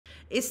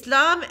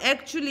Islam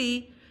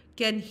actually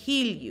can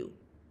heal you.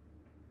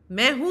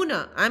 मैं हूं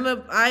ना,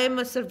 I am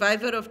a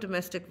survivor of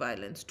domestic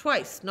violence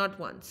twice, not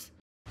once.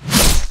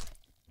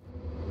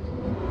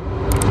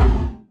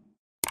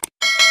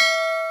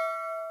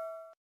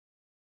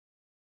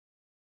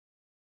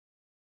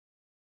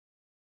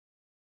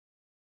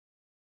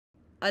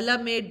 Allah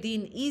made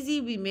deen easy,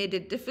 we made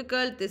it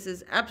difficult. This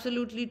is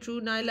absolutely true,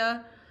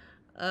 Naila.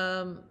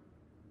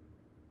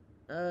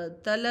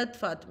 Talat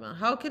Fatima,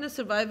 how can a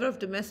survivor of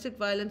domestic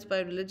violence by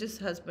a religious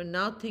husband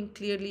now think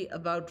clearly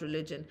about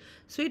religion?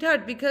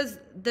 Sweetheart, because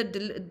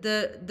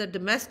the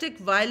domestic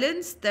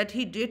violence that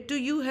he did to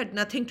you had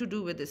nothing to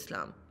do with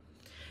Islam.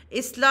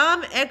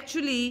 Islam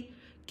actually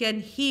can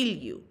heal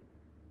you.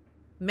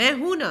 मैं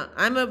हूं ना,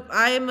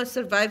 I am a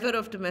survivor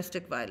of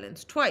domestic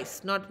violence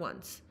twice, not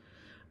once.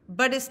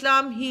 But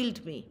Islam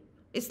healed me.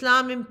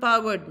 Islam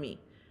empowered me.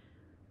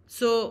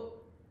 So,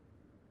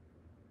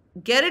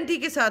 guarantee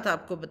के साथ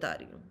आपको बता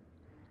रही हूँ.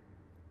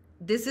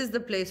 This is the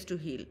place to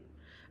heal.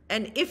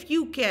 And if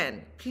you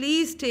can,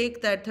 please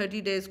take that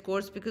 30 days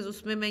course, because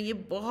उसमें मैं ये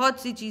बहुत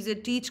सी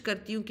चीज़ें teach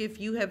करती हूँ कि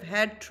if you have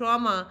had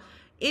trauma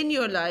in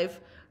your life,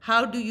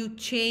 how do you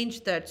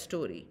change that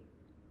story?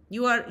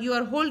 You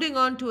are holding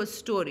on to a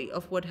story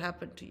of what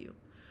happened to you.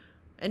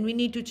 And we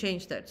need to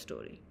change that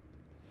story.